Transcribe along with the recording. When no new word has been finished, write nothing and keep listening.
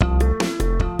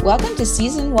Welcome to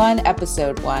Season 1,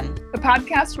 Episode 1. The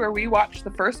podcast where we watch the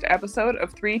first episode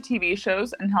of 3 TV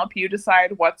shows and help you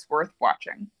decide what's worth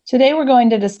watching. Today we're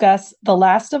going to discuss The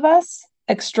Last of Us,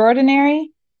 Extraordinary,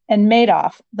 and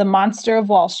Madoff, the Monster of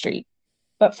Wall Street.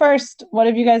 But first, what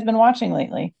have you guys been watching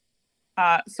lately?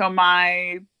 So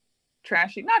my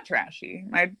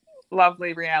my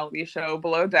lovely reality show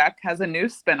Below Deck has a new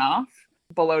spinoff,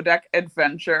 Below Deck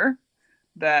Adventure,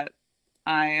 that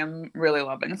I am really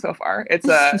loving so far. It's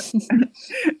a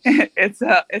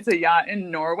it's a yacht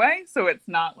in Norway, so it's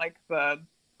not like the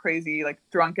crazy like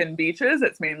drunken beaches.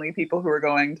 It's mainly people who are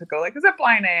going to go like zip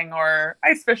lining or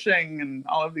ice fishing and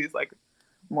all of these like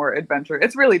more adventure.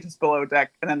 It's really just below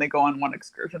deck, and then they go on one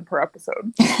excursion per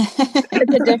episode.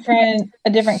 It's a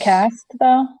different cast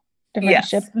though. Different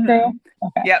ship crew.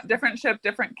 Okay. Yeah, different ship,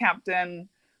 different captain,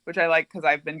 which I like because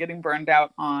I've been getting burned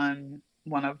out on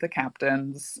one of the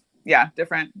captains. Yeah,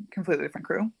 completely different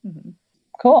crew. Mm-hmm.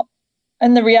 Cool.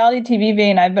 In the reality TV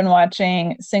vein, I've been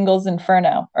watching Singles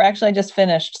Inferno, or actually I just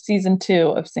finished season 2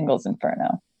 of Singles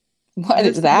Inferno. What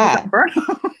is that?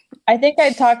 I think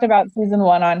I talked about season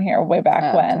 1 on here way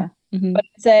back when. Okay. Mm-hmm. But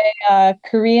it's a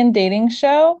Korean dating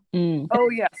show. Mm. Oh,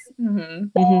 yes.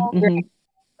 Mm-hmm. Mm-hmm.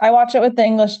 I watch it with the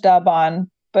English dub on,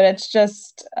 but it's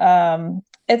just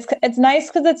it's nice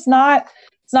because it's not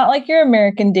like your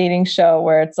American dating show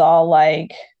where it's all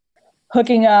like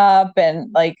hooking up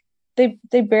and like they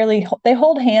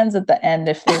hold hands at the end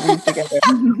if they read together.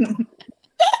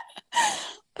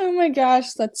 Oh my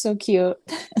gosh, that's so cute.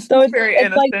 So it's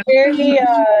like very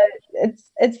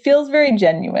it feels very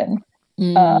genuine.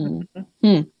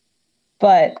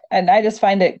 But I just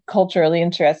find it culturally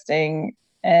interesting,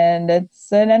 and it's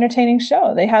an entertaining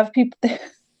show. They have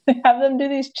them do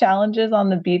these challenges on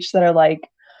the beach that are like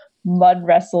mud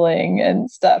wrestling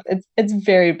and stuff. It's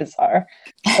very bizarre,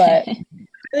 but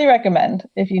really recommend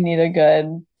if you need a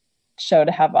good show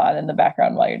to have on in the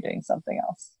background while you're doing something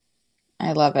else.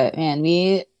 I love it,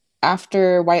 man.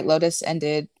 After White Lotus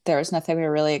ended, there was nothing we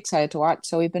were really excited to watch,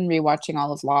 so we've been rewatching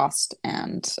all of Lost,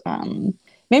 and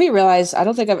made me realize I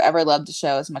don't think I've ever loved a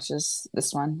show as much as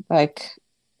this one. Like,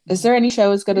 is there any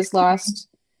show as good as Lost?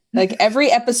 Like, every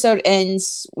episode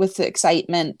ends with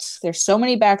excitement. There's so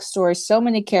many backstories, so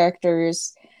many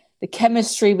characters. The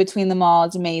chemistry between them all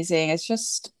is amazing. It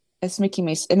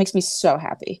makes me so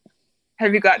happy.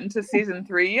 Have you gotten to season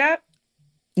 3 yet?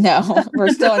 No, we're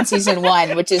still in season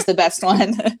 1, which is the best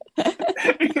one.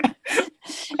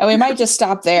 And we might just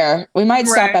stop there. We might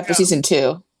stop after season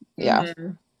 2. Yeah.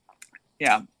 Mm-hmm.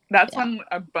 Yeah. That's when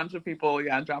a bunch of people,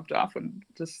 dropped off and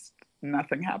just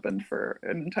nothing happened for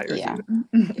an entire season.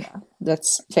 Yeah,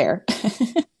 that's fair.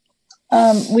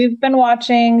 We've been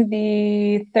watching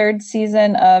the 3rd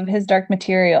season of His Dark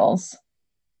Materials.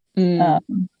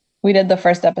 We did the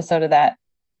first episode of that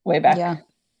way back. Yeah.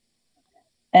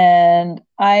 And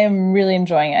I am really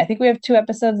enjoying it. I think we have 2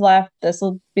 episodes left. This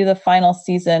will be the final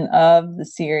season of the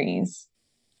series.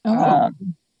 Oh.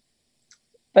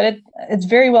 But it's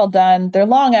very well done. They're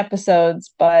long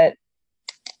episodes, but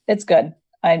it's good.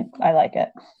 I like it.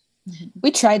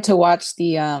 We tried to watch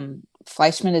the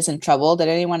Fleischman is in Trouble. Did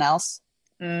anyone else?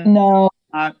 No.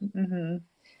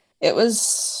 It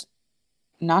was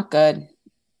not good.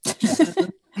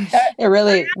 It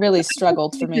really, really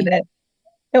struggled for me.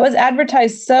 It was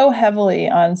advertised so heavily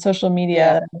on social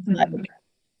media. Yeah.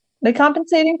 They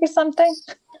compensating for something?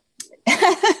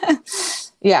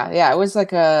 Yeah. It was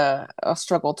like a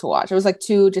struggle to watch. It was like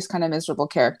 2 just kind of miserable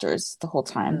characters the whole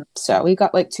time. So we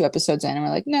got like 2 episodes in and we're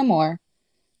like, no more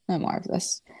of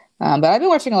this. But I've been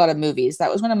watching a lot of movies.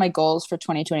 That was one of my goals for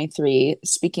 2023.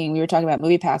 We were talking about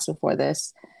MoviePass before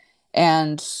this,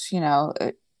 and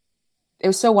it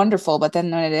was so wonderful. But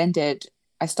then when it ended,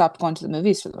 I stopped going to the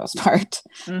movies for the most part.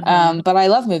 But I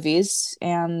love movies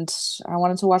and I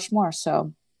wanted to watch more.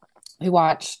 So we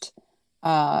watched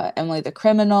Emily the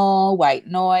Criminal, White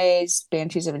Noise,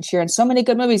 Banshees of Inisherin. So many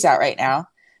good movies out right now.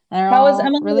 How was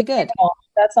Emily really good?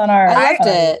 That's on our. I loved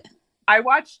it. I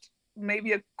watched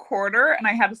maybe a quarter and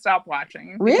I had to stop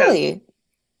watching. Really?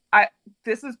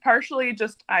 This is partially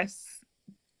just I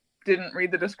didn't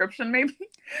read the description. Maybe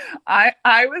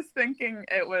I was thinking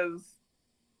it was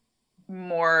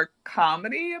more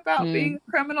comedy about being a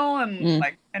criminal and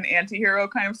like an anti-hero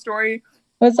kind of story.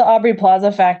 What's the Aubrey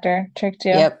Plaza factor tricked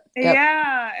you? Yep.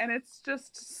 Yeah, and it's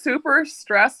just super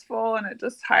stressful, and it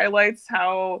just highlights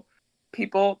how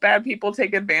bad people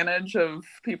take advantage of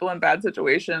people in bad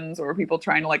situations, or people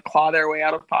trying to like claw their way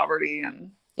out of poverty.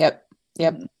 And Yep.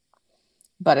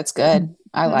 But it's good.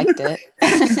 I liked it.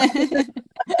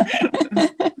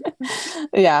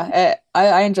 Yeah,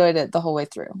 I enjoyed it the whole way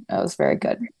through. It was very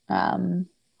good.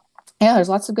 Yeah, there's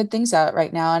lots of good things out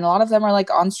right now, and a lot of them are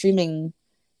like on streaming Yeah.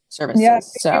 services. Did you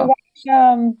So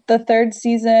watch the third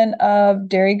season of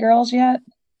Dairy Girls yet?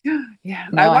 Yeah, I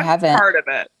no, I watched haven't. part of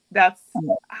it. That's Um,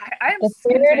 I am The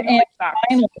third and continually shocked.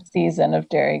 final season of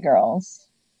Dairy Girls.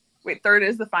 Wait, third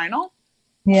is the final?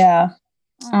 Yeah,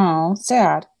 Oh, Oh,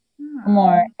 sad.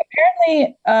 more. oh.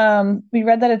 Apparently, we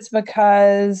read that it's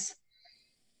because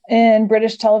in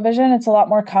British television, it's a lot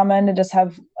more common to just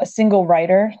have a single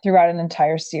writer throughout an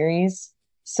entire series.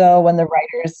 So when the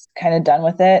writer's kind of done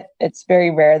with it, it's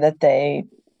very rare that they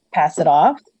pass it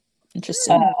off.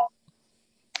 Interesting.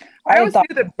 Hmm. I I always thought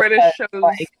knew that British that shows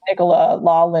like Nicola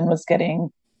Lawlin was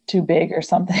getting too big or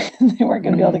something. They weren't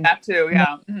going to be able to. that too.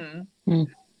 Yeah. Mhm. Mm.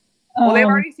 Well, they've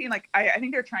Um, already seen like I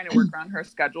think they're trying to work around her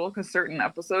schedule because certain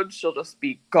episodes she'll just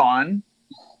be gone.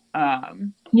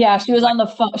 yeah, she was Like on the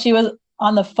phone. She was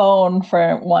on the phone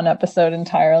for one episode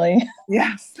entirely.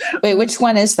 yes. Wait, which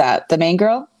one is that? The main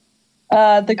girl?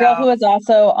 The girl who No, was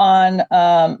also on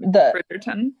the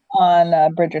Bridgerton. on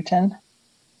Bridgerton.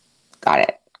 Got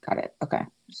it. Got it. Okay.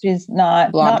 She's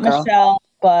not Blonde girl. Michelle,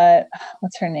 but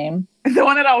what's her name? The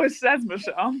one that always says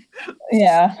Michelle.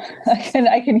 Yeah,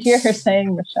 I can hear her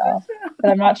saying Michelle,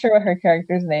 but I'm not sure what her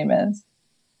character's name is.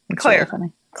 It's really Claire.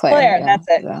 funny. Claire. Claire, Yeah. that's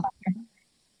it. Yeah.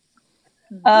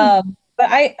 But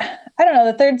I don't know.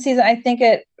 The third season, I think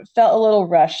it felt a little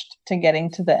rushed to getting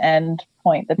to the end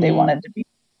point that they wanted to be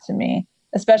to me.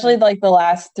 Especially like the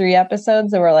last 3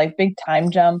 episodes, there were like big time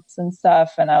jumps and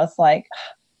stuff, and I was like,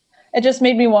 it just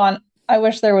made me want. I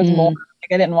wish there was more.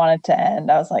 Like I didn't want it to end.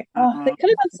 I was like, oh, they could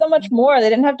have done so much more. They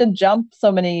didn't have to jump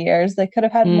so many years. They could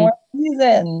have had more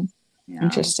seasons. Yeah.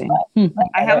 Interesting.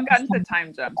 I haven't gotten to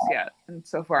time jumps yet, and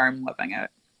so far I'm loving it.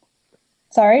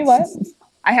 Sorry, what?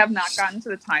 I have not gotten to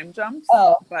the time jumps.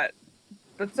 Oh, but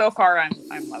so far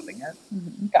I'm loving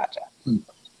it. gotcha.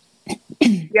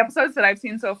 The episodes that I've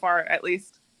seen so far, at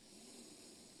least,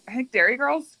 I think Dairy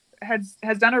Girls has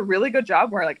done a really good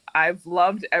job where like I've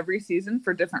loved every season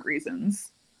for different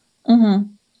reasons, Mm-hmm.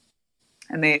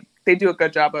 and they do a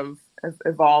good job of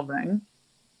evolving.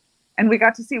 And we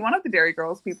got to see one of the Dairy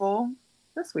Girls people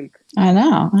this week. I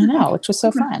know, which was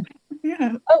so fun.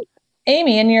 Yeah. Oh,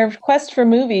 Amy, in your quest for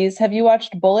movies, have you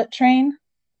watched Bullet Train?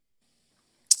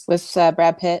 With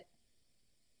Brad Pitt.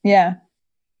 Yeah.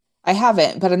 I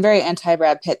haven't, but I'm very anti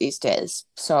Brad Pitt these days.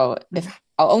 So if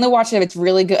I'll only watch it if it's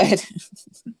really good.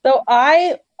 So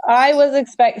I was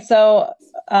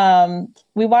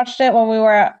we watched it when we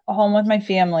were at home with my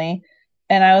family,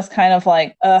 and I was kind of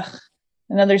like, ugh,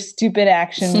 another stupid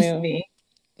action movie.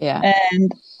 Yeah.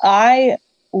 And I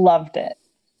loved it.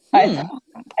 I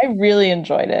really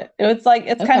enjoyed it. It was like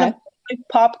it's kind of like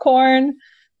popcorn,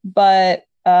 but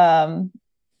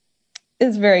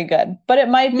it's very good. But it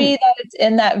might be that it's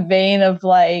in that vein of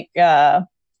like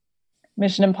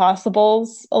Mission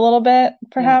Impossibles a little bit,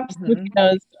 perhaps. Who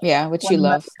knows? Yeah, which you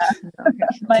love.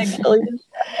 My Achilles.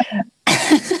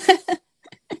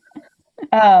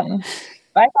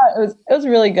 I thought it was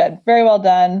really good, very well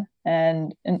done,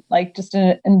 and like just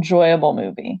an enjoyable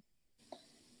movie.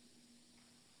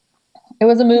 It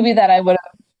was a movie that I would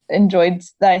have enjoyed,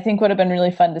 that I think would have been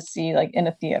really fun to see like in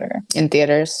a theater. In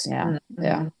theaters, yeah.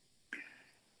 Yeah.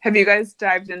 Have you guys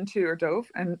dived into or dove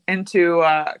into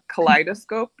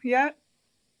Kaleidoscope yet?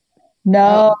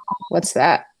 No. Oh, what's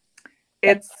that?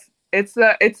 It's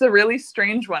a really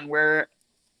strange one where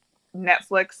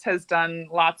Netflix has done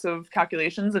lots of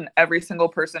calculations, and every single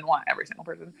person,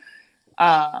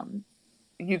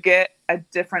 you get a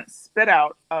different spit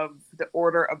out of the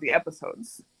order of the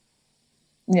episodes.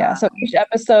 Yeah, so each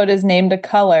episode is named a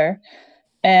color,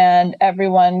 and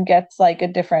everyone gets like a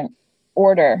different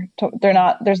order. There's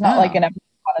not like an episode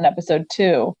 1 and episode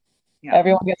 2. Yeah.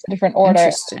 Everyone gets a different order.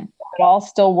 Interesting. It all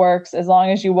still works as long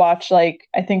as you watch, like,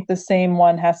 I think the same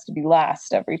one has to be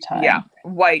last every time. Yeah,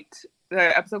 White.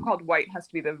 The episode called White has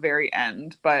to be the very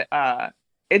end, but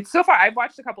it's so far. I've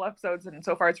watched a couple episodes, and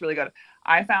so far it's really good.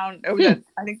 I found it was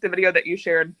I think the video that you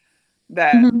shared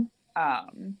that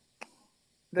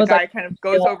the guy kind of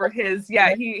goes over his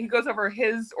he goes over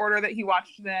his order that he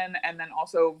watched it in, and then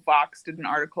also Vox did an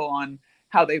article on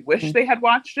how they wish they had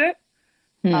watched it.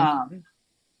 And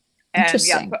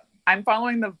yeah, I'm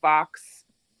following the Vox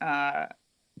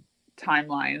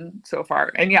timeline so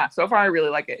far, and yeah, so far I really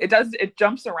like it. It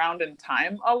jumps around in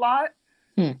time a lot.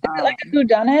 Is it like a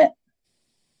whodunit?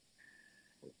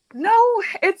 No,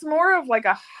 it's more of like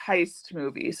a heist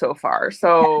movie so far.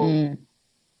 So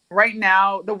right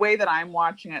now, the way that I'm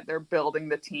watching it, they're building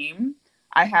the team.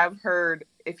 I have heard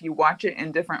if you watch it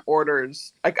in different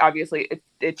orders, like obviously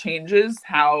it changes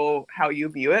how you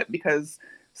view it, because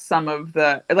some of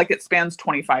the, like, it spans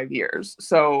 25 years.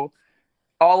 So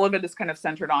all of it is kind of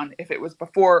centered on if it was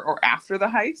before or after the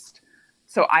heist.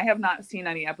 So I have not seen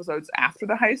any episodes after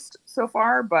the heist so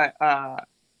far, but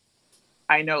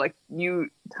I know, like, you,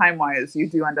 time-wise, you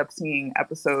do end up seeing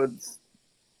episodes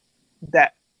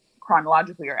that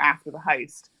chronologically are after the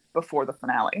heist, before the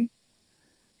finale.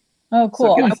 Oh,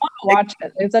 cool. So I want to watch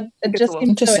it. It just seems so interesting.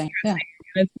 interesting. Yeah.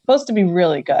 It's supposed to be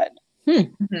really good.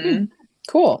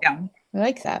 Cool. Yeah. I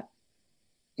like that.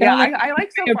 Yeah, I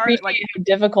like so far, like, how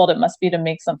difficult it must be to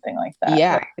make something like that.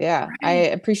 Yeah, yeah. Right. I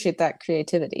appreciate that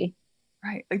creativity.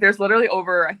 Right. Like, there's literally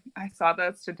over, I saw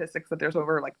the statistics that there's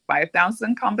over like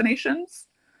 5,000 combinations.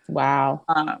 Wow.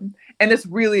 And this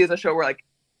really is a show where, like,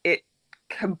 it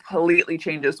completely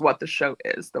changes what the show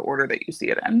is, the order that you see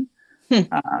it in.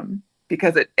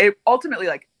 Because it ultimately,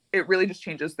 like, it really just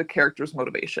changes the character's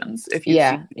motivations if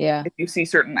you see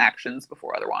certain actions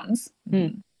before other ones.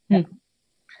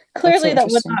 Clearly, that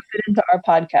would not fit into our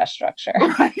podcast structure.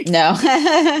 Right. No.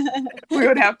 We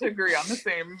would have to agree on the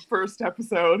same first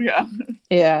episode. Yeah.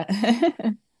 Yeah.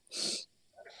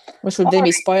 Which would then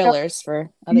be spoilers for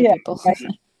other people. Right.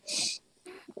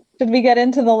 Should we get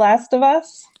into The Last of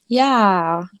Us?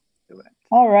 Yeah.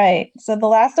 All right. So The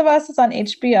Last of Us is on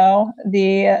HBO.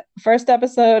 The first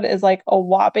episode is like a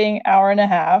whopping hour and a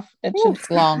half. It's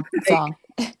long. It's long.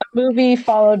 A movie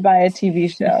followed by a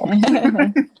TV show.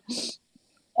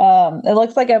 It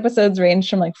looks like episodes range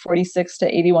from like 46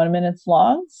 to 81 minutes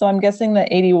long. So I'm guessing that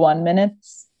 81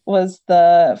 minutes was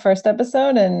the first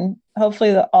episode, and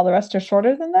hopefully all the rest are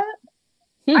shorter than that.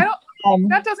 I don't.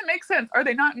 That doesn't make sense. Are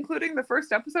they not including the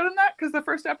first episode in that? Because the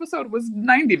first episode was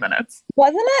 90 minutes.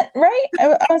 Wasn't it? Right?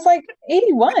 I was like,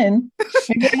 81.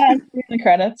 Maybe it has the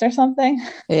credits or something.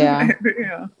 Yeah.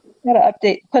 Yeah. Gotta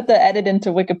put the edit into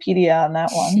Wikipedia on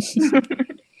that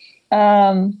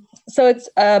one. So it's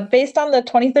based on the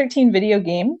 2013 video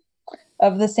game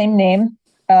of the same name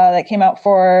that came out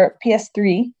for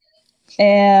PS3.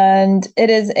 And it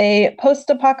is a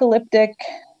post-apocalyptic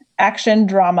action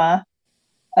drama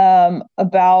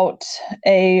about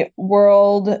a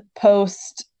world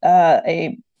post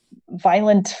a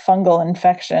violent fungal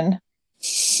infection.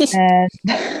 And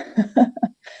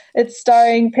it's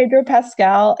starring Pedro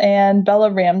Pascal and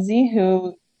Bella Ramsey,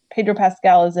 who Pedro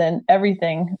Pascal is in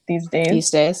everything these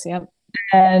days. Yep.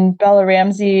 And Bella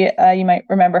Ramsey, you might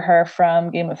remember her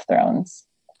from Game of Thrones.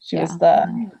 She was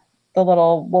the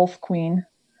little wolf queen.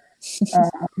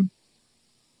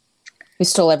 Who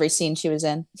stole every scene she was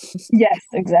in. Yes,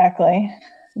 exactly.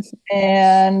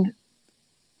 And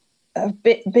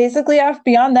basically,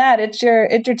 beyond that, it's your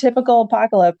typical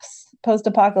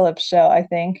post-apocalypse show, I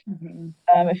think.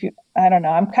 I don't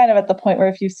know, I'm kind of at the point where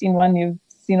if you've seen one, you've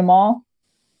seen them all.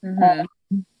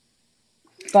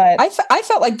 But I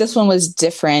felt like this one was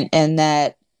different in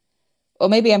that, well,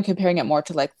 maybe I'm comparing it more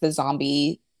to like the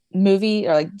zombie movie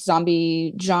or like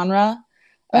zombie genre.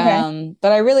 Okay.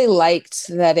 But I really liked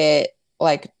that it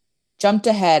like jumped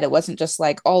ahead. It wasn't just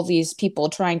like all these people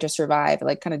trying to survive. It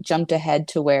like kind of jumped ahead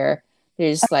to where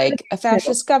there's like a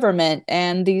fascist government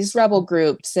and these rebel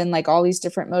groups and like all these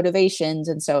different motivations.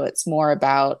 And so it's more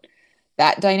about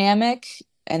that dynamic.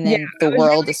 And then the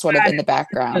world is sort of in the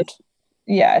background.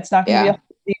 It's not going to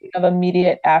be a scene of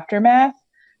immediate aftermath.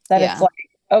 That it's like,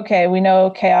 okay, we know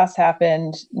chaos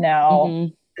happened. Now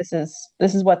this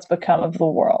is what's become of the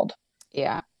world.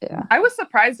 Yeah. I was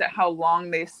surprised at how long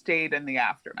they stayed in the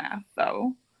aftermath,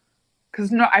 though,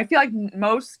 because I feel like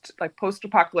most like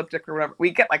post-apocalyptic or whatever, we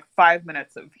get like 5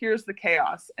 minutes of here's the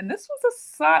chaos, and this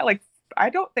was like I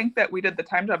don't think that we did the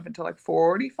time jump until like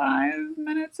 45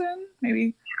 minutes in,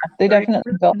 maybe. They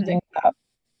definitely built things up.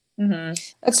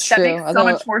 That's true. That makes so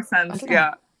much more sense.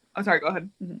 Yeah. Oh, sorry. Go ahead.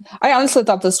 I honestly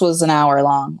thought this was an hour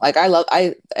long. Like I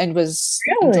was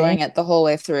enjoying it the whole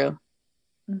way through.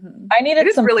 I needed it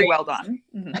is really well done.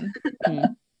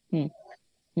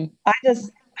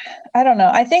 I don't know.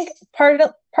 I think part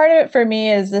of it for me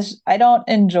is this. I don't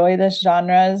enjoy this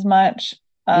genre as much,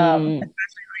 especially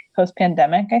like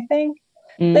post-pandemic. I think.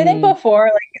 I think before,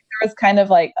 like there was kind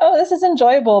of like, oh, this is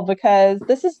enjoyable because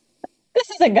this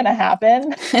isn't going to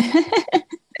happen.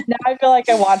 Now I feel like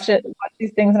I watch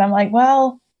these things and I'm like,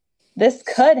 well, this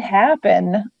could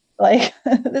happen. Like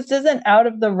this isn't out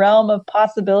of the realm of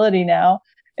possibility now.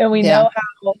 And we know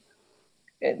how,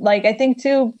 like, I think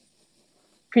too,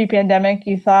 pre-pandemic,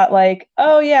 you thought like,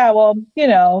 oh yeah, well,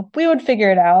 we would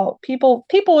figure it out. People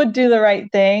would do the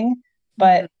right thing,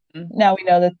 but now we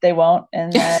know that they won't.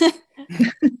 And that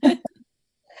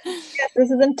yes,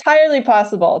 this is entirely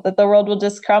possible that the world will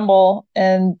just crumble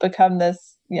and become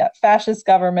this fascist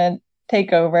government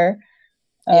takeover.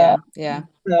 So,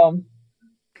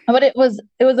 but it was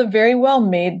a very well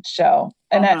made show,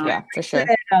 and for sure.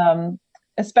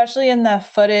 especially in the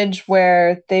footage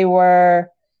where they were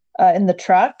in the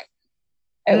truck.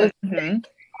 It was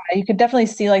you could definitely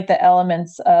see like the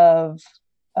elements of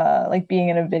like being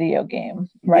in a video game,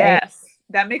 right? Yes,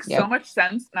 that makes so much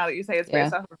sense now that you say it's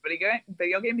based off of a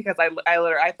video game, because I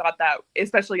thought that,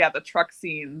 especially the truck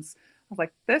scenes, I was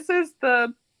like, this is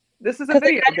a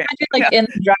video game, like in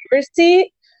the driver's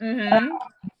seat.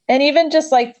 And even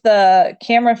just like the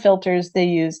camera filters they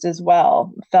used as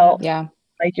well felt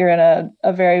like you're in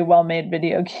a very well-made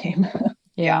video game.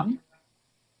 Yeah,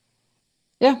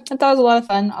 I thought it was a lot of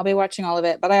fun. I'll be watching all of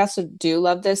it, but I also do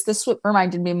love this. This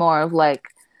reminded me more of like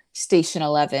Station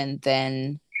 11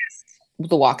 than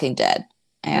The Walking Dead.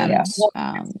 And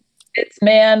it's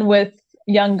man with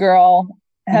young girl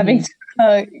having to go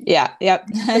on an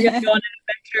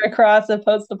adventure across a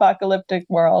post-apocalyptic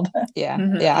world.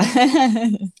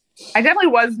 I definitely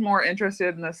was more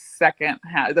interested in the second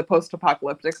half, the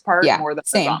post-apocalyptic part, more than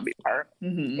the zombie part.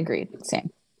 Agreed. Same.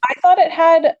 I thought it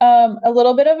had a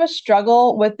little bit of a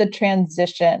struggle with the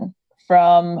transition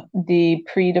from the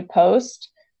pre to post,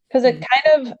 because it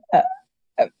kind of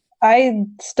I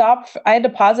had to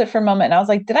pause it for a moment and I was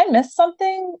like, did I miss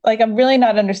something? Like, I'm really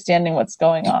not understanding what's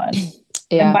going on.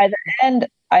 And by the end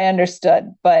I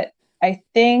understood, but I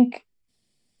think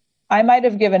I might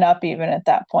have given up even at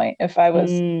that point if I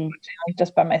was watching, like,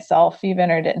 just by myself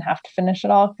even, or didn't have to finish it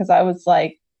all, because I was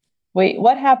like, wait,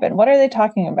 what happened? What are they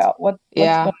talking about? What's going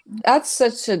on? That's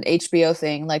such an HBO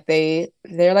thing. Like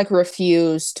they're like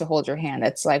refuse to hold your hand.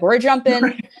 It's like, we're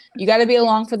jumping. You got to be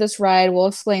along for this ride. We'll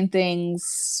explain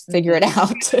things. Figure it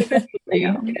out.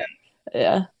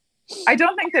 Yeah. I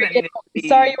don't think that it needed to be...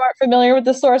 Sorry you aren't familiar with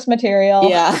the source material.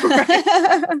 Yeah.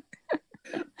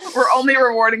 We're only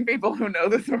rewarding people who know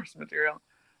the source material.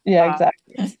 Yeah,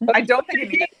 exactly. I don't think it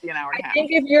needed to be an hour and a half. I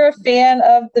think if you're a fan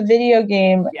of the video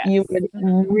game, you would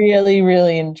really,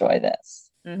 really enjoy this.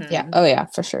 Yeah. Oh yeah,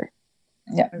 for sure.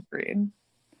 Yeah. Agreed.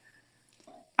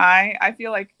 I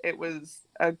feel like it was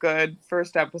a good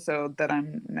first episode that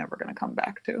I'm never going to come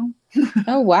back to.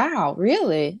 Oh wow,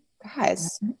 really?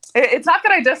 Guys. It's not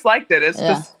that I disliked it. It's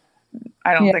just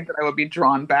I don't think that I would be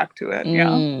drawn back to it.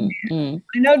 I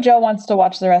know Joe wants to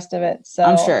watch the rest of it, so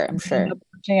I'm sure.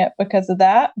 Watching it because of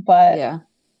that, but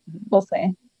we'll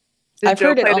see. I've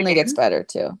heard it only gets better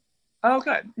too. Oh,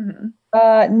 good.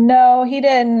 No, he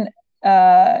didn't.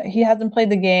 He hasn't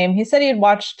played the game. He said he had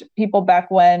watched people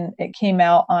back when it came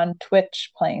out on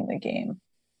Twitch playing the game.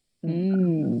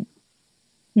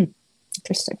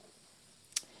 Interesting.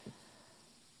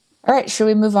 All right, should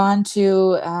we move on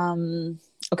to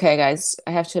okay, guys,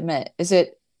 I have to admit, is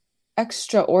it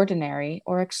extraordinary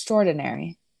or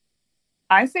extraordinary?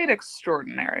 I say it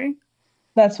extraordinary.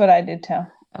 That's what I did too.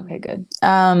 Okay, good.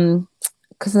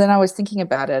 Because then I was thinking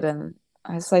about it and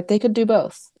I was like, they could do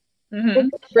both.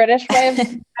 British way of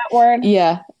saying that word?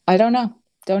 Yeah, I don't know.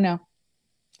 I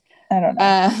don't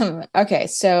know. Okay,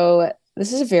 so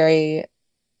this is a very,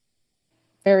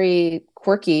 very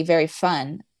quirky, very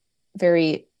fun,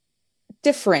 very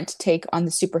different take on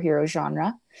the superhero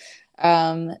genre.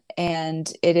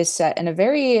 And it is set in a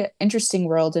very interesting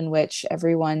world in which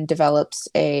everyone develops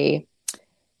a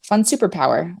fun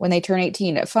superpower when they turn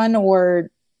 18. A fun or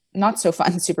not so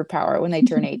fun superpower when they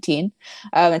turn 18.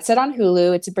 It's set on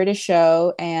Hulu. It's a British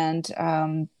show, and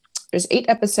there's 8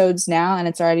 episodes now, and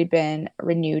it's already been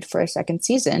renewed for a second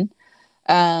season.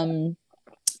 And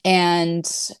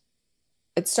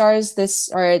it stars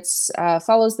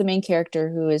follows the main character,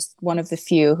 who is one of the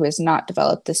few who has not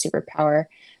developed the superpower.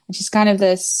 And she's kind of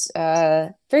this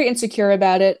very insecure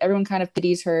about it. Everyone kind of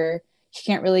pities her. She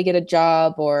can't really get a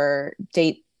job or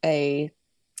date a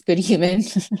good human.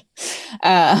 So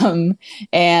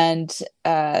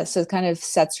it kind of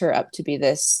sets her up to be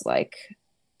this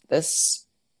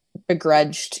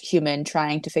begrudged human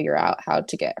trying to figure out how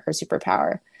to get her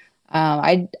superpower.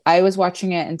 I was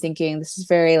watching it and thinking, this is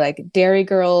very like Dairy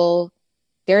Girls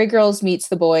meets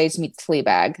The Boys meets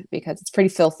Fleabag, because it's pretty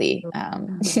filthy.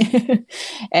 And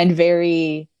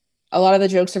a lot of the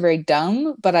jokes are very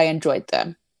dumb, but I enjoyed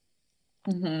them.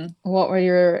 What were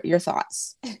your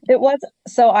thoughts? It was,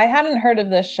 so I hadn't heard of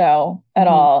this show at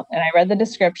all, and I read the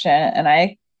description, and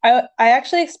I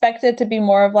actually expected it to be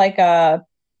more of like a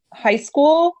high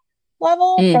school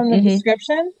level from the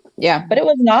description. Yeah, but it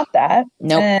was not that.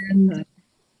 Nope. And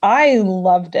I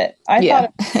loved it. I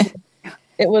thought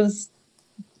it was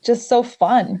just so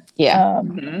fun.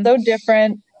 So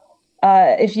different.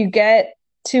 If you get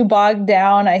too bogged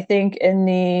down, I think, in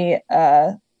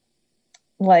the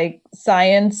like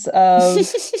science of all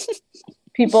these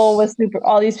people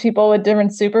with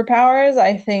different superpowers,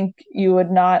 I think you would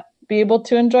not be able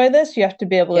to enjoy this. You have to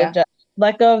be able to just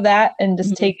let go of that and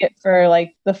just take it for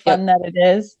like the fun that it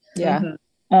is. Yeah.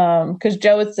 Because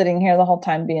Joe was sitting here the whole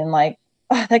time being like,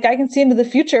 oh, that guy can see into the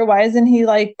future. Why isn't he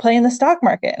like playing the stock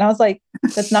market? And I was like,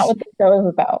 that's not what the show is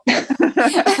about.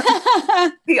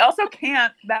 He also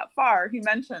can't that far. He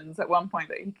mentions at one point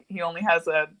that he only has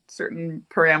a certain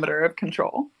parameter of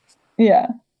control. Yeah.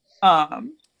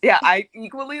 Yeah, I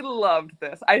equally loved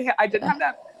this. I did have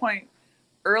that point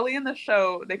early in the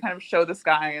show. They kind of show the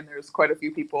sky and there's quite a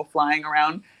few people flying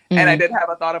around. And I did have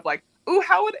a thought of like, ooh,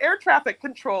 how would air traffic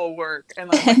control work? And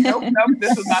I was like, nope,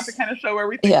 this is not the kind of show where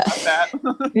we think about that.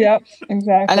 Yep,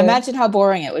 exactly. And imagine how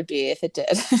boring it would be if it did.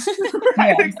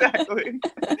 Right, exactly.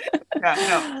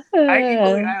 Yeah, no.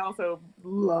 I also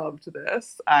loved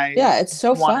this. It's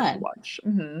so fun. To watch.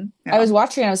 Mm-hmm. I was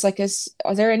watching and I was like, is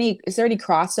there any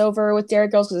crossover with Dairy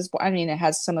Girls? Because it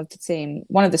has one of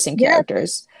the same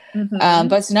characters. Mm-hmm.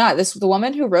 But it's not. The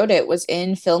woman who wrote it was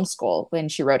in film school when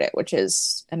she wrote it, which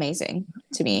is amazing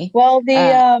to me. Well,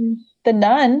 the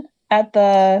nun at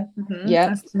the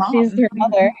she's her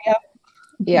mother.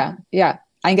 Yep. Yeah.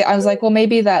 I was like, well,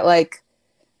 maybe that like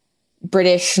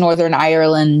British Northern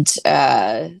Ireland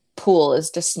pool is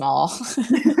just small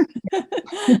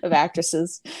of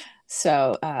actresses.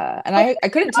 So and I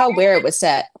couldn't tell where it was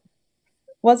set.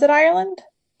 Was it Ireland?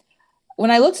 When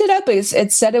I looked it up,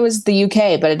 it said it was the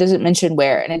UK, but it doesn't mention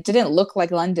where, and it didn't look like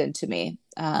London to me.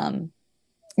 I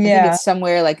think it's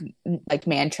somewhere like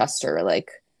Manchester,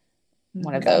 like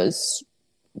one of those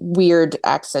weird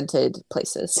accented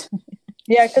places.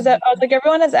 Yeah, because I was like,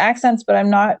 everyone has accents, but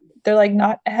they're like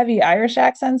not heavy Irish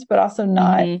accents, but also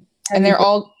not. And they're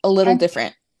all a little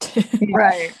different.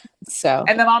 Right. So.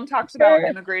 And the mom talks about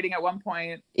immigrating at one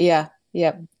point. Yeah.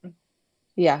 Yep.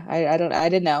 Yeah. I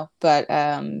didn't know, but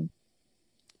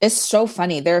it's so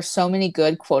funny. There are so many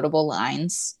good quotable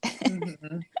lines.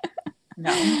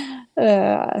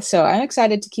 So I'm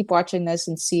excited to keep watching this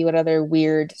and see what other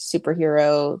weird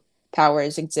superhero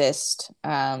powers exist,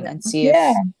 and see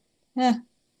if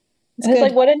it's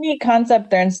like, what a neat concept.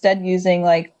 They're instead using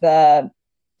like the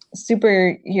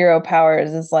superhero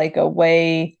powers as like a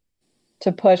way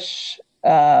to push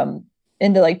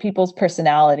into like people's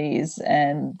personalities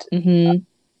and give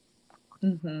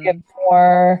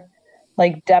more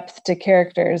like depth to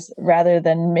characters rather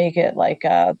than make it like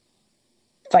a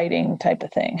fighting type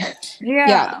of thing.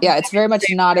 Yeah. It's very much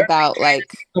not about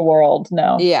like the world.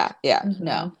 No. Yeah.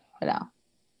 No.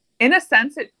 In a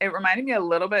sense, it reminded me a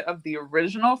little bit of the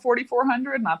original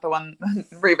 4400, not the one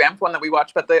revamped one that we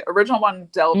watched, but the original one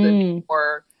delved into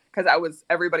more, because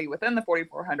everybody within the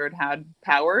 4400 had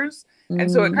powers,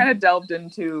 and so it kind of delved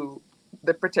into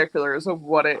the particulars of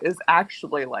what it is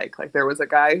actually like. Like there was a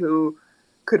guy who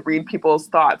could read people's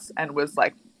thoughts and was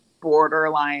like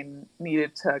borderline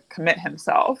needed to commit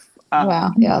himself.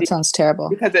 Wow, yeah, that sounds terrible.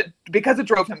 Because it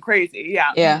drove him crazy.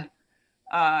 Yeah.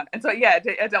 And so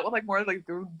it dealt with like more like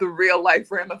the real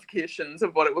life ramifications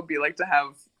of what it would be like to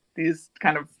have these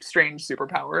kind of strange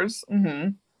superpowers.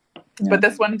 But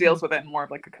this one deals with it in more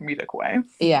of like a comedic way.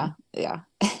 Yeah.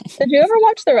 Did you ever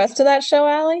watch the rest of that show,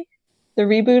 Allie? The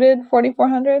rebooted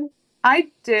 4400?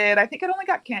 I did. I think it only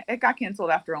got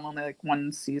canceled after only like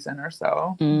one season or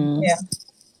so. Yeah.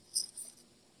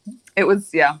 It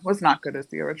was not good as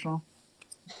the original.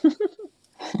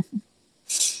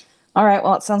 All right.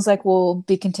 Well, it sounds like we'll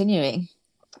be continuing.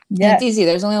 Yeah, it's easy.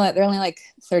 They're only like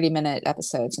 30-minute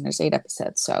episodes, and there's 8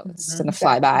 episodes, so it's gonna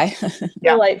fly by.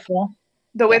 Delightful.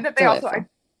 The way that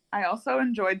I also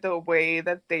enjoyed the way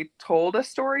that they told a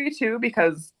story too,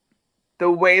 because the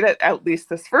way that at least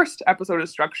this first episode is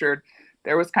structured,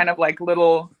 there was kind of like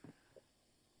little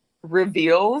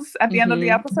reveals at the end of the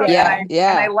episode. And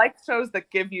I like shows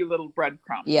that give you little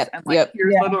breadcrumbs. And like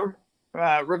here's little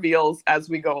reveals as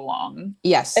we go along.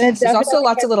 Yes. And there's also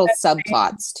lots of little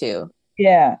subplots too.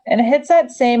 Yeah. And it hits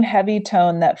that same heavy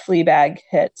tone that Fleabag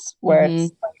hits, where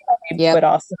it's heavy, but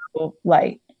also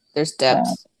light. There's depth.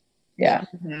 Yeah.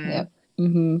 Yeah.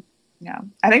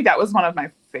 I think that was one of my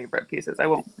favorite pieces. I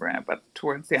won't rant it, but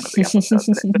towards the end of the episode,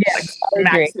 it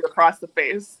smacks you across the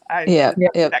face. I didn't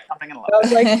see that coming, and I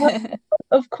was like,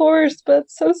 of course,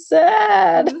 but so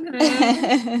sad.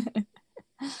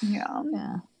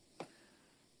 Yeah.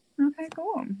 Okay,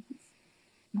 cool.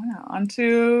 Wow. On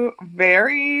to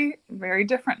very, very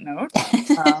different note.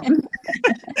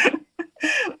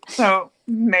 So,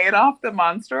 Madoff, the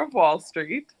Monster of Wall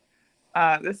Street.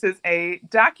 This is a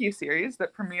docu-series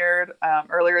that premiered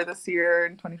earlier this year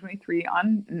in 2023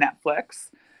 on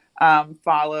Netflix.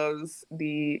 Follows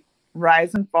the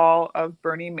rise and fall of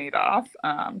Bernie Madoff,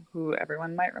 who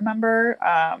everyone might remember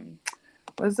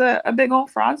was a big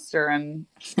old fraudster and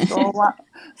stole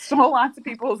lots of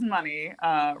people's money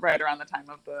right around the time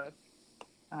of the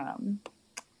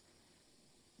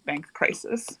bank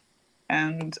crisis.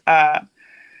 And yeah,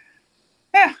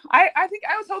 I think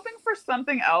I was hoping for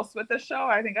something else with this show.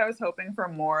 I think I was hoping for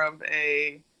more of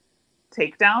a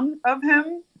takedown of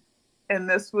him. And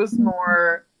this was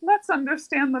more, let's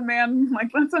understand the man,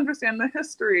 like, let's understand the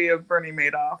history of Bernie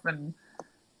Madoff. And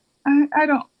I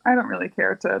don't really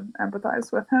care to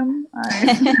empathize with him.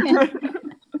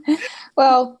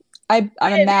 Well, I'm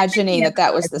imagining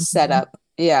that was the setup.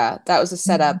 Yeah, that was the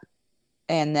setup,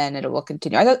 and then it will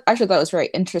continue. I thought it was very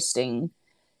interesting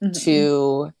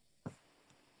to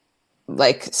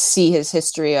like see his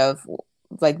history of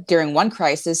like during one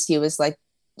crisis he was like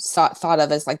thought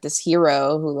of as like this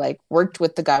hero who like worked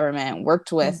with the government,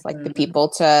 worked with like the people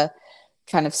to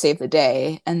kind of save the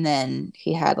day, and then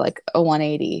he had like a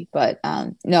 180. But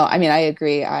no, I mean, I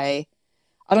agree. I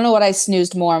don't know what I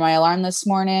snoozed more, my alarm this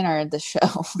morning or the show.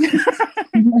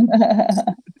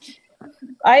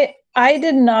 I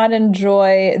did not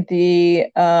enjoy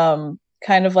the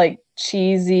kind of like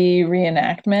cheesy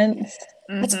reenactments.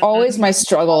 That's always my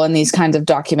struggle in these kinds of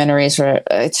documentaries where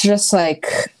it's just like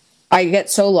I get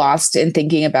so lost in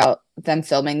thinking about them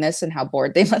filming this and how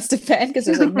bored they must have been because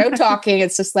there's like no talking.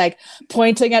 It's just like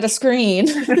pointing at a screen.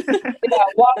 Yeah,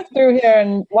 walk through here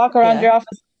and walk around your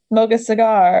office, smoke a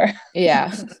cigar.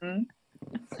 Yeah.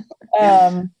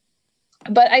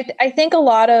 But I think a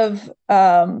lot of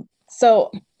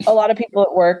people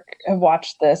at work have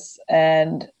watched this,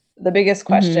 and the biggest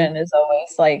question is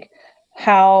always like,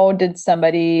 how did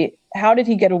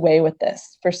he get away with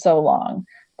this for so long?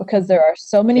 Because there are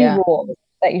so many rules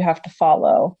that you have to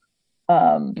follow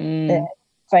in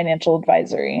financial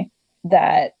advisory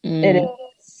that it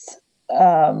is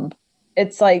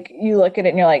it's like you look at it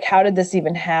and you're like, how did this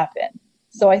even happen?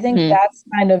 So I think that's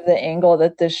kind of the angle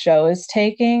that this show is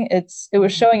taking. It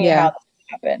was showing you how this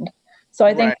happened. So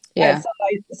I think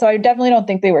so I definitely don't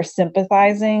think they were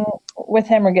sympathizing with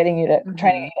him or getting you to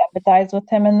trying to get you to empathize with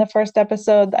him in the first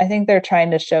episode. I think they're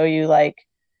trying to show you like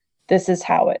this is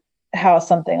how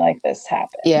something like this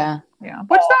happened. Yeah.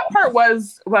 Which that part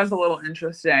was a little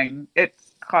interesting. It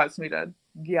caused me to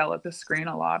yell at the screen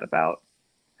a lot about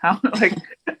how like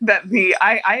that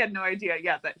I had no idea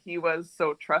that he was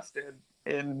so trusted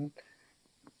in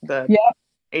the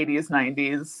 80s,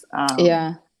 90s.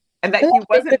 And that he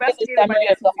was investigated by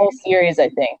the whole series, I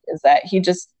think, is that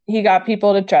he got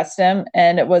people to trust him,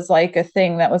 and it was like a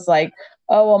thing that was like,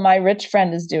 oh well, my rich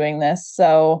friend is doing this,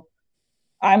 so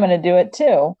I'm going to do it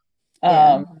too.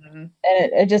 And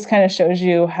it just kind of shows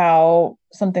you how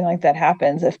something like that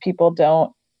happens. If people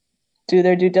don't do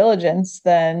their due diligence,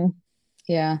 then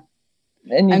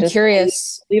and you I'm just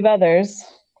curious. Leave others.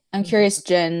 I'm curious,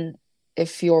 Jen,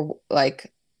 if your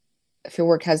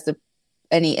work has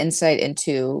any insight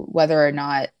into whether or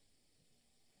not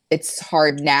it's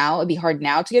hard now. It'd be hard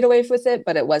now to get away with it,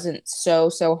 but it wasn't so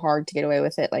hard to get away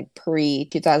with it like pre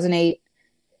 2008,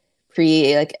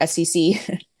 pre like SEC.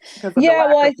 Yeah,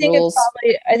 well, I think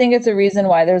it's a reason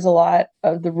why there's a lot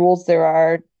of the rules there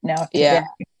are now today.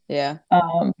 Yeah.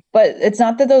 But it's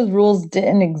not that those rules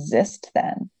didn't exist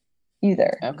then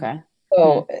either. Okay.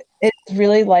 So it's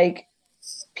really like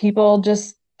people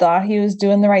just thought he was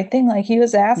doing the right thing. Like he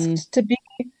was asked to be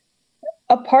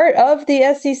a part of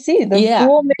the SEC, the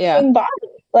rule-making body.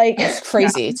 Like it's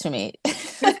crazy to me.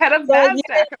 He's head of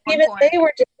NASDAQ even they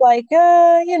were just like,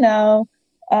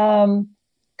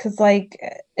 because like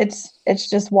it's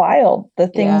just wild the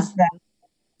things that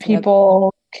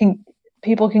people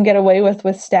can get away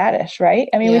with status, right?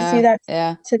 I mean, we see that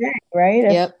today,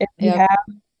 right?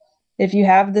 If you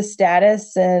have the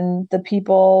status and the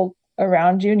people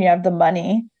around you and you have the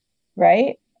money,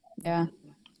 right? Yeah.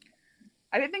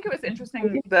 I did think it was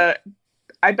interesting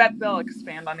I bet they'll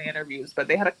expand on the interviews, but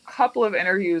they had a couple of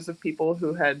interviews of people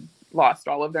who had lost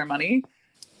all of their money.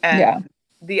 And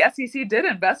the SEC did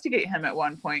investigate him at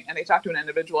one point, and they talked to an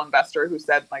individual investor who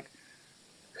said like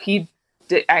he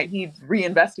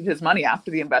reinvested his money after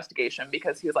the investigation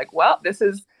because he was like, well, this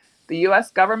is the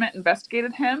U.S. government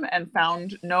investigated him and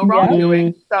found no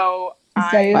wrongdoing. So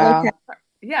I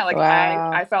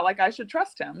felt like I should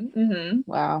trust him.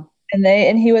 Wow.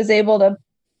 And he was able to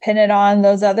pin it on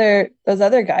those other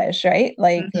guys, right?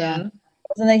 Like, it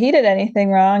wasn't that he did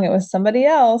anything wrong; it was somebody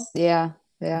else. Yeah.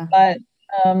 But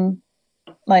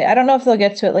like I don't know if they'll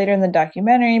get to it later in the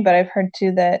documentary, but I've heard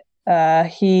too that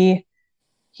he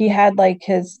had like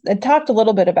it talked a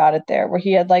little bit about it there, where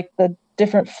he had like the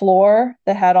different floor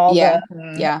that had all the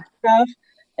stuff,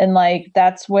 and like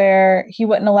that's where he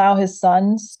wouldn't allow his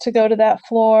sons to go to that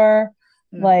floor,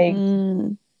 like.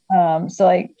 So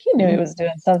like he knew he was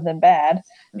doing something bad.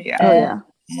 Yeah. Oh yeah.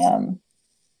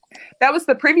 That was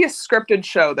the previous scripted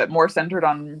show that more centered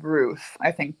on Ruth,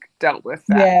 I think, dealt with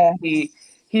that. Yeah.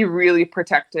 He really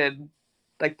protected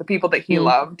like the people that he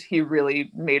loved. He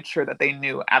really made sure that they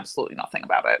knew absolutely nothing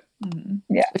about it. Mm-hmm.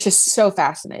 Yeah. Which is so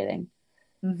fascinating.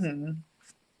 Mm-hmm.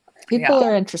 People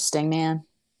are interesting, man.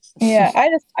 Yeah,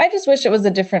 I just wish it was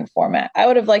a different format. I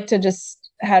would have liked to just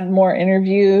had more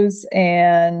interviews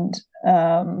and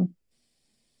I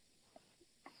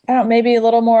don't, maybe a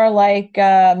little more like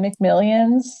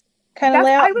McMillions kind of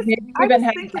layout. I was thinking,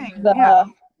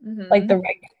 like the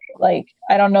like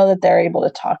I don't know that they're able to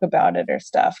talk about it or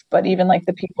stuff, but even like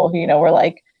the people who were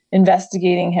like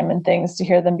investigating him and things, to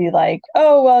hear them be like,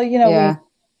 oh well,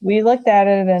 we looked at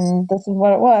it and this is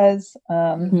what it was.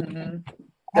 I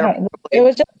don't know. It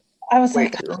was just I was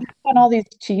like on all these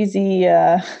cheesy.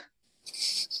 Yeah,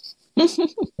 I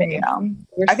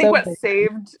think what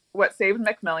saved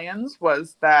McMillions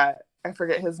was that I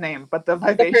forget his name, but the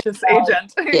vivacious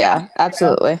agent. Yeah,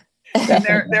 absolutely. And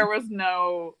there was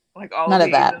no like all None of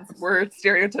the that. agents were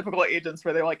stereotypical agents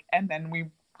where they're like, and then we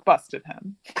busted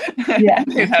him. Yeah,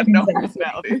 they had no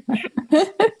personality.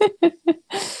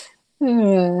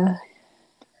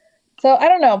 So I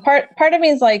don't know. Part of me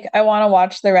is like, I want to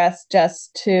watch the rest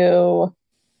just to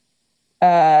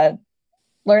learn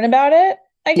about it,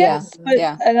 I guess.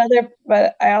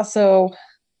 But I also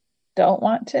don't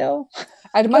want to.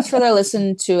 I'd much rather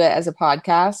listen to it as a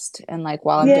podcast and like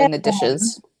while I'm doing the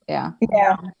dishes. Yeah.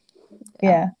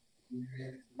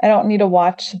 I don't need to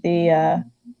watch I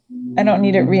don't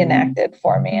need it reenacted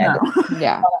for me. No.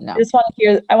 I just want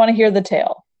to hear the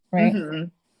tale, right? Mm-hmm.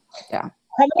 Yeah.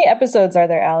 How many episodes are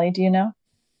there, Allie? Do you know?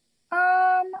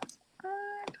 I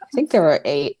think there were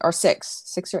 8 or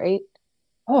 6 or 8.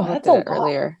 Oh, that's a lot.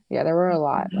 Earlier. Yeah, there were a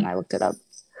lot when I looked it up.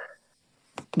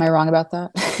 Am I wrong about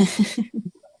that?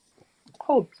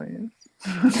 Hold, please.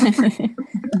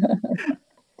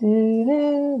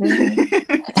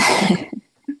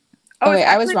 Wait,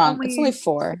 I was wrong. It's only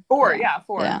 4. 4, yeah,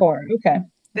 4. Yeah. 4. Okay.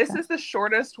 This is the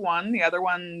shortest one. The other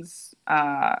ones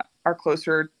are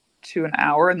closer to an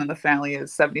hour, and then the finale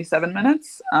is 77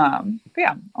 minutes. But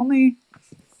yeah, only.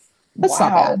 That's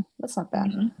not bad. That's not bad.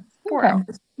 Mm-hmm. 4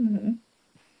 hours. Mm-hmm.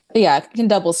 But yeah, I can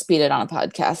double speed it on a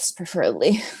podcast,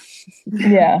 preferably.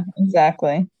 Yeah,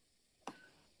 exactly.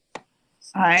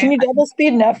 Can you double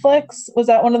speed Netflix? Was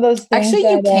that one of those things actually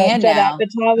you can Judd now?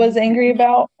 Apatow was angry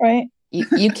about, right?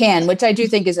 You can, which I do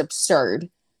think is absurd,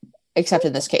 except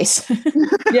in this case.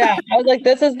 Yeah, I was like,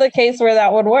 this is the case where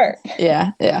that would work.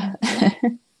 Yeah.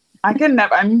 I can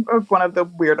never. I'm one of the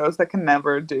weirdos that can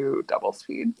never do double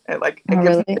speed. It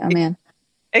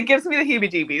gives me the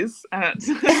heebie-jeebies.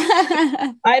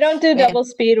 I don't do double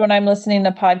speed when I'm listening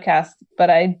to podcasts,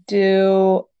 but I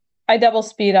double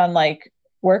speed on like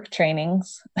work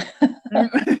trainings.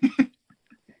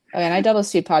 And I double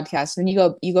speed podcasts, and you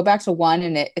go back to one,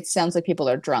 and it sounds like people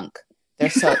are drunk. They're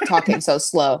so talking so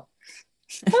slow.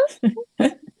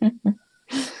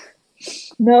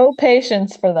 No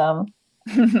patience for them.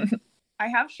 I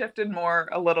have shifted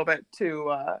a little bit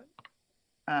to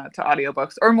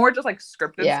audiobooks, or more just like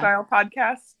scripted style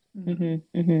podcasts.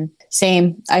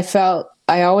 Same. I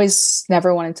always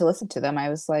never wanted to listen to them. I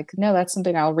was like, no, that's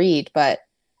something I'll read, but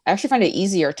I actually find it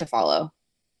easier to follow.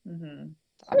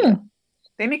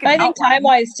 They make I think time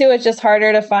wise too, it's just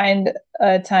harder to find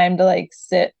a time to like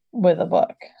sit with a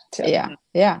book too.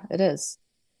 Yeah, it is.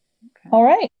 Okay. All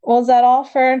right. Well, is that all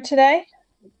for today?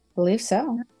 I believe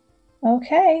so.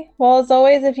 Okay. Well, as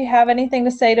always, if you have anything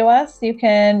to say to us, you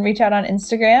can reach out on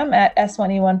Instagram at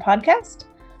S1E1 Podcast,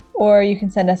 or you can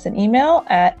send us an email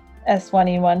at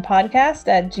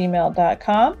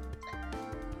s1e1podcast@gmail.com.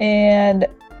 And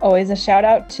always a shout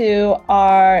out to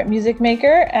our music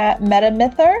maker at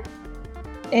Metamyther.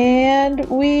 And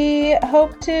we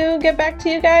hope to get back to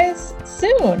you guys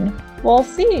soon. We'll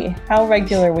see how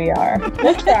regular we are.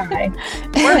 We'll try.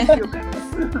 We're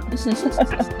humans.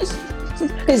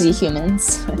 Busy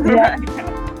humans. Yeah.